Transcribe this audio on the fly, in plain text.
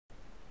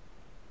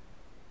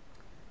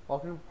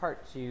Welcome to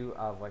part 2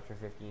 of lecture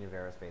 15 of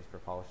Aerospace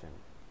Propulsion.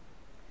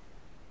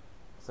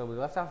 So we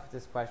left off with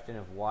this question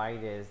of why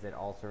it is that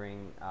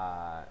turning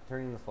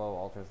the flow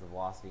alters the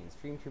velocity in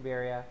stream tube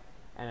area,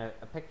 and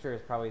a picture is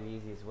probably the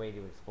easiest way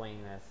to explain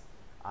this.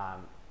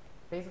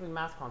 Basically,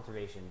 mass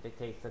conservation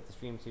dictates that the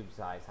stream tube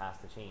size has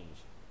to change.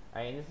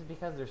 Right? And this is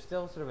because there's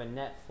still sort of a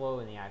net flow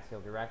in the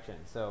axial direction.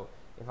 So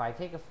if I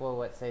take a flow,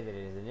 let's say that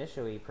it is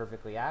initially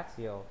perfectly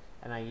axial,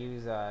 and I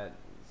use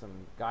some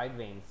guide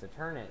vanes to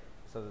turn it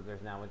so that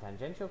there's now a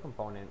tangential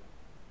component,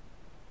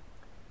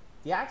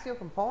 the axial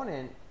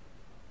component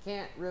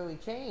can't really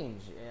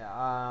change,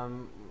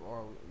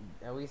 or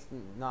at least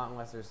not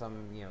unless there's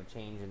some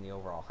change in the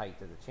overall height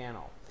of the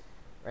channel,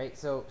 right?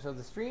 So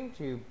the stream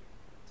tube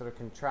sort of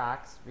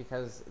contracts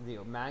because the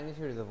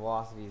magnitude of the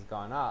velocity has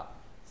gone up,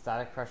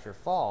 static pressure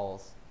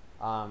falls.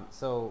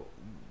 So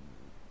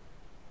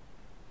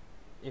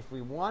if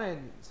we wanted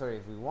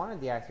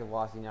the axial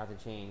velocity not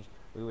to change,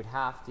 we would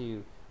have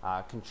to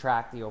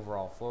contract the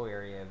overall flow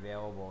area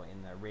available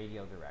in the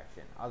radial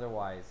direction.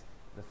 Otherwise,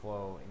 the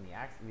flow in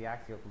the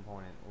axial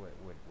component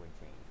would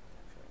change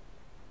potentially.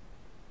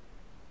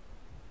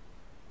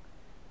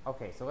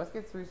 Okay, so let's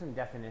get through some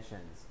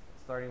definitions,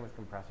 starting with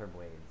compressor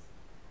blades.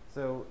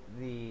 So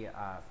the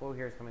flow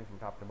here is coming from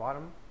top to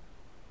bottom.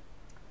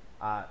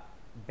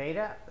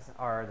 Beta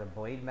are the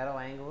blade metal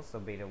angles. So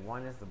beta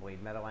 1 is the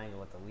blade metal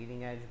angle at the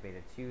leading edge.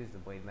 Beta 2 is the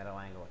blade metal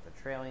angle at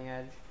the trailing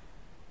edge.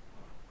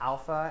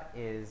 Alpha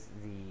is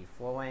the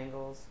flow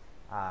angles.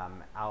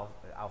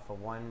 Alpha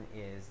 1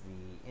 is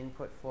the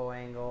input flow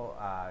angle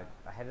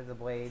ahead of the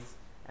blades,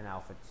 and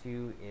alpha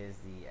 2 is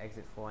the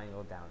exit flow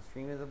angle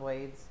downstream of the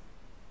blades.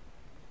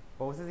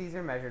 Both of these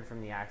are measured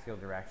from the axial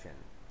direction.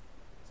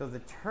 So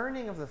the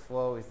turning of the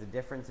flow is the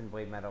difference in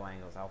blade metal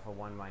angles, alpha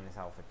 1 minus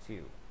alpha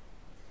 2.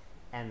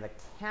 And the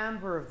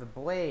camber of the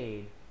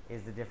blade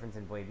is the difference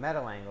in blade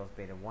metal angles,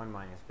 beta 1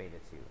 minus beta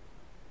 2.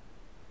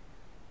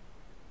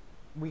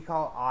 We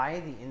call I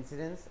the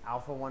incidence,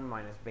 alpha 1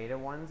 minus beta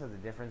 1, so the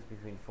difference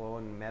between flow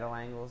and metal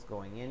angles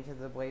going into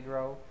the blade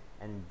row,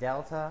 and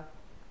delta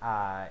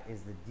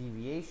is the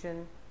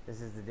deviation.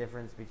 This is the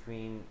difference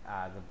between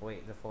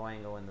the flow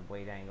angle and the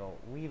blade angle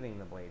leaving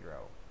the blade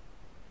row.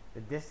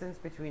 The distance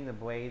between the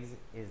blades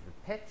is the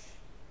pitch,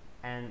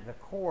 and the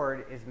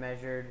chord is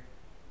measured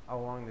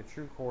along the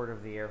true chord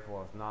of the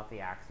airflow, not the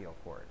axial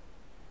chord.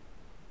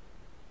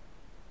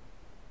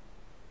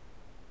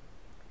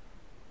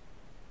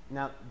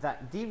 Now,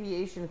 that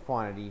deviation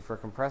quantity for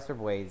compressor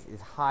blades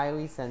is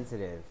highly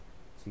sensitive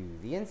to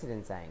the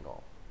incidence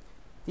angle.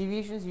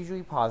 Deviation is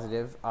usually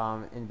positive,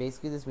 and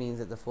basically this means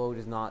that the flow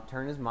does not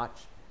turn as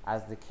much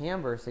as the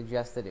camber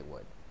suggests that it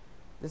would.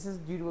 This is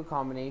due to a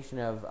combination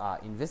of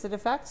inviscid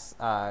effects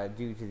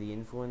due to the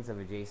influence of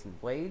adjacent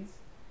blades,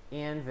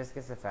 and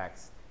viscous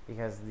effects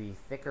because the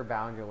thicker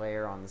boundary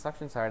layer on the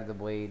suction side of the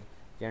blade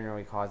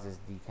generally causes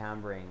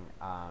decambering,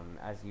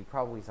 as you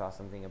probably saw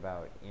something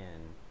about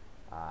in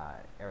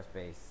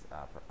aerospace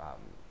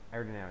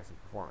aerodynamics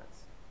and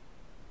performance.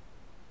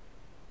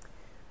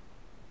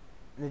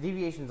 The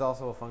deviation is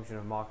also a function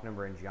of Mach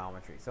number and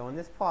geometry. So in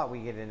this plot, we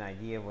get an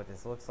idea of what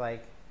this looks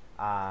like.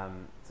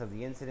 So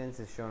the incidence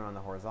is shown on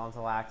the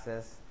horizontal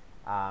axis,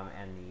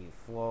 and the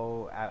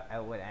flow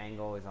outlet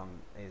angle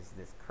is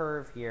this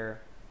curve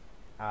here.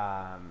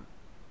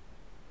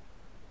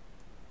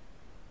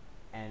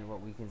 And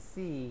what we can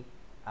see,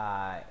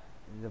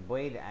 the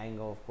blade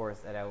angle, of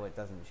course, at outlet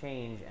doesn't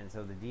change, and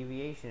so the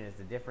deviation is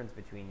the difference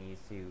between these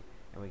two,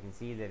 and we can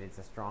see that it's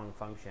a strong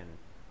function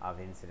of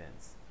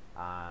incidence.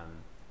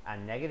 At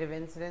negative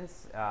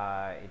incidence,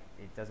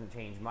 it doesn't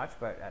change much,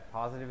 but at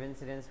positive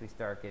incidence, we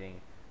start getting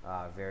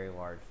very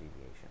large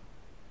deviation.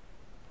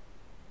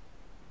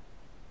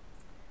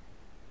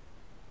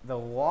 The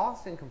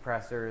loss in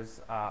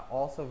compressors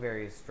also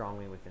varies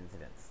strongly with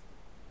incidence.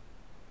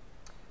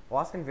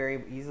 Loss can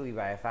vary easily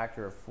by a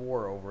factor of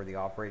 4 over the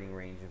operating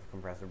range of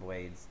compressor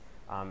blades,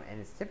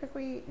 and it's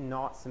typically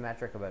not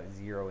symmetric about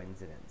 0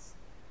 incidence.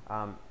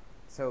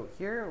 So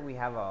here we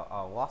have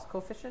a loss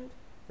coefficient.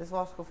 This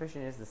loss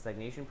coefficient is the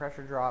stagnation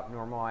pressure drop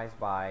normalized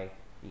by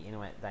the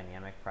inlet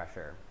dynamic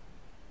pressure.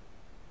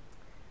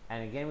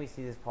 And again, we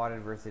see this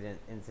plotted versus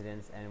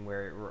incidence, and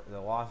where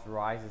the loss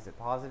rises at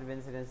positive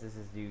incidence, this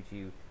is due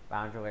to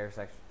boundary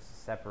layer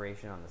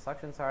separation on the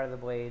suction side of the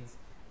blades,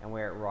 and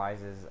where it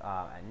rises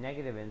at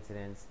negative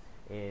incidence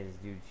is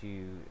due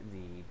to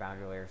the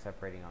boundary layer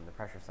separating on the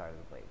pressure side of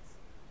the blades.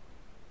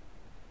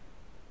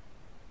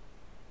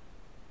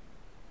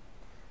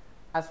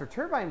 As for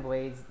turbine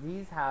blades,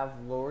 these have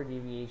lower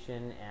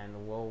deviation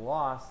and low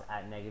loss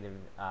at negative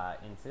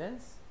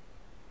incidence.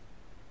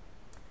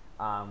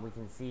 We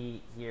can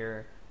see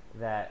here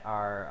that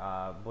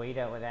our blade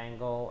outlet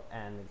angle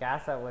and the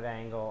gas outlet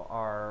angle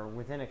are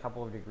within a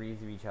couple of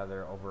degrees of each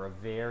other over a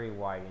very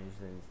wide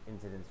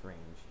incidence range.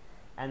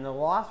 And the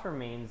loss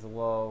remains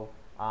low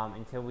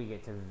until we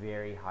get to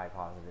very high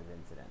positive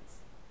incidence.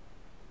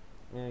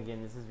 And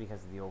again, this is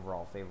because of the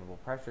overall favorable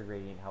pressure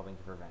gradient helping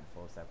to prevent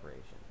flow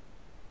separation.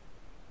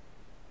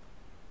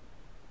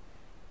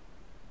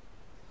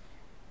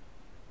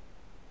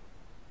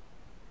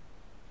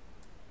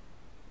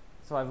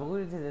 So I've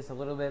alluded to this a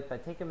little bit,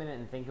 but take a minute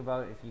and think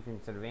about, if you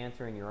can sort of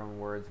answer in your own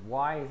words,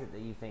 why is it that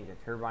you think that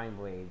turbine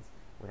blades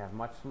would have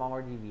much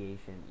smaller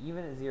deviation,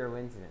 even at zero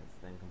incidence,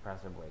 than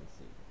compressor blades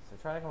do?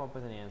 So try to come up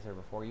with an answer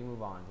before you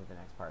move on to the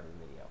next part of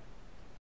the video.